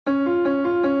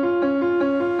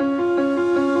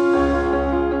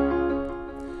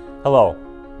Hello,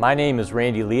 my name is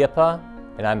Randy Liepa,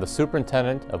 and I'm the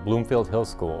Superintendent of Bloomfield Hills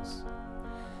Schools.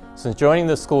 Since joining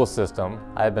the school system,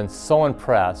 I have been so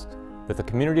impressed with the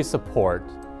community support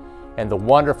and the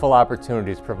wonderful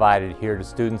opportunities provided here to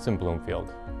students in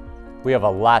Bloomfield. We have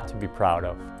a lot to be proud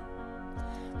of.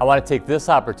 I want to take this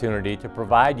opportunity to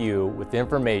provide you with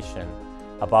information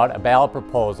about a ballot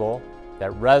proposal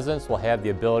that residents will have the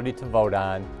ability to vote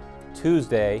on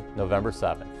Tuesday, November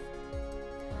 7th.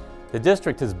 The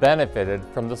district has benefited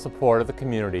from the support of the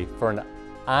community for an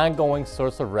ongoing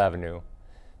source of revenue,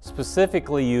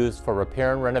 specifically used for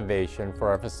repair and renovation for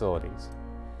our facilities,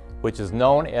 which is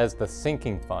known as the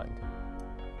sinking fund.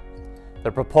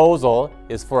 The proposal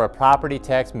is for a property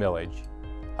tax millage,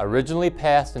 originally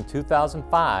passed in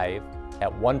 2005 at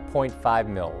 1.5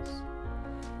 mils,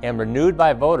 and renewed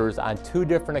by voters on two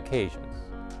different occasions,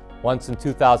 once in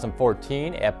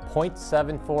 2014 at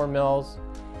 0.74 mils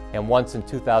and once in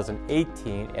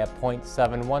 2018 at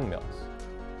 0.71 mils.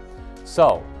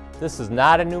 So, this is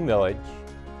not a new millage,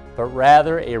 but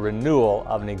rather a renewal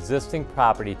of an existing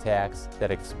property tax that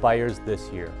expires this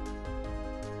year.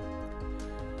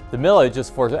 The millage is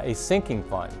for a sinking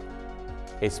fund,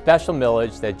 a special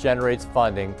millage that generates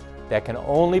funding that can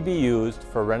only be used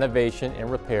for renovation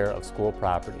and repair of school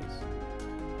properties.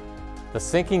 The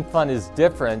sinking fund is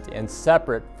different and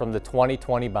separate from the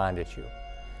 2020 bond issue.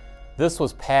 This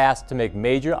was passed to make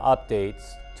major updates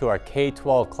to our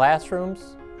K-12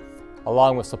 classrooms,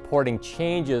 along with supporting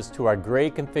changes to our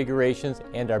grade configurations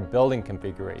and our building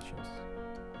configurations.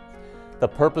 The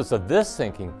purpose of this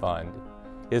sinking fund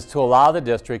is to allow the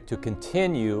district to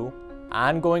continue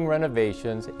ongoing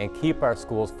renovations and keep our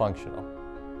schools functional.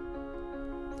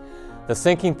 The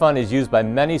sinking fund is used by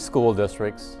many school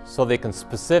districts so they can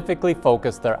specifically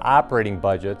focus their operating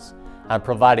budgets on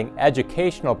providing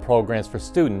educational programs for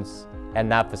students and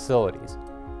not facilities.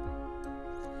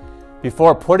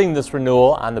 Before putting this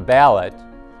renewal on the ballot,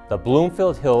 the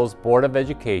Bloomfield Hills Board of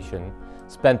Education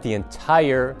spent the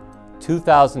entire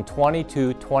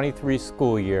 2022-23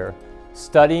 school year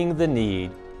studying the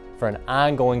need for an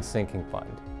ongoing sinking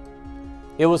fund.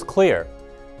 It was clear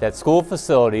that school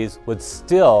facilities would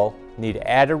still need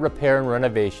added repair and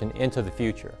renovation into the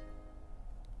future.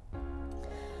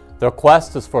 The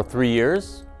request is for 3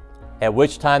 years, at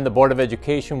which time the Board of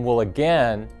Education will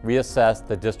again reassess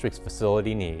the district's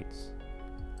facility needs.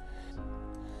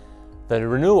 The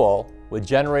renewal would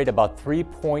generate about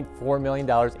 $3.4 million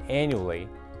annually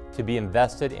to be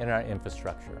invested in our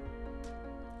infrastructure.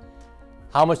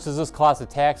 How much does this cost a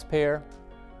taxpayer?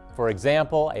 For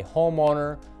example, a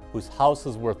homeowner whose house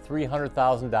is worth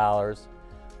 $300,000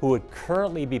 who would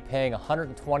currently be paying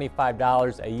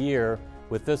 $125 a year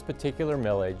with this particular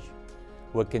millage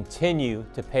would continue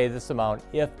to pay this amount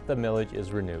if the millage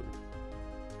is renewed.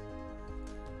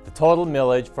 The total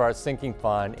millage for our sinking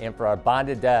fund and for our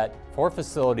bonded debt for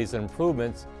facilities and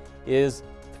improvements is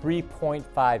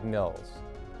 3.5 mils,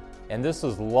 and this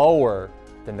is lower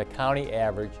than the county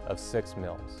average of 6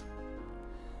 mils.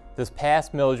 This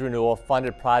past millage renewal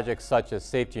funded projects such as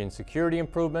safety and security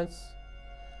improvements,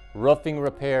 roofing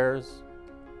repairs,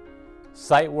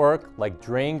 site work like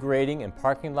drain grading and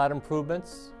parking lot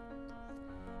improvements,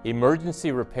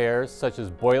 emergency repairs such as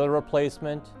boiler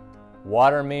replacement,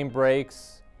 water main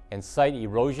breaks, and site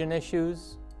erosion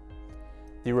issues,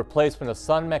 the replacement of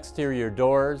some exterior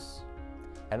doors,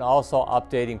 and also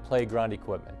updating playground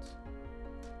equipment.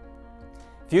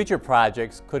 Future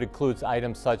projects could include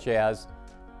items such as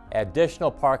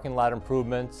additional parking lot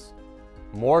improvements,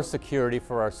 more security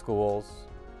for our schools,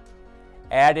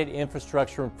 added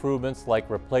infrastructure improvements like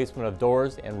replacement of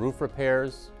doors and roof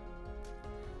repairs,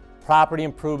 property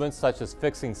improvements such as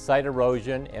fixing site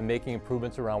erosion and making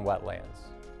improvements around wetlands.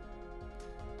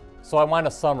 So I want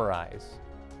to summarize.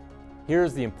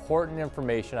 Here's the important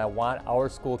information I want our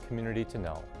school community to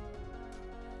know.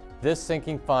 This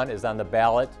sinking fund is on the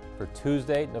ballot for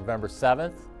Tuesday, November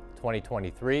 7th,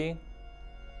 2023.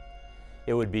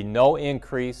 It would be no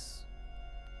increase.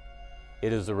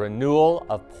 It is a renewal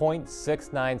of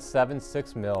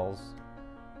 0.6976 mils,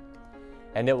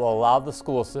 and it will allow the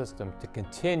school system to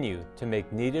continue to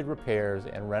make needed repairs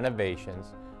and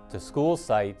renovations to school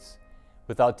sites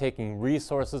without taking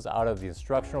resources out of the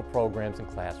instructional programs and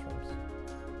classrooms.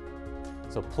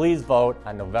 So please vote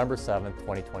on November 7th,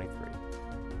 2023.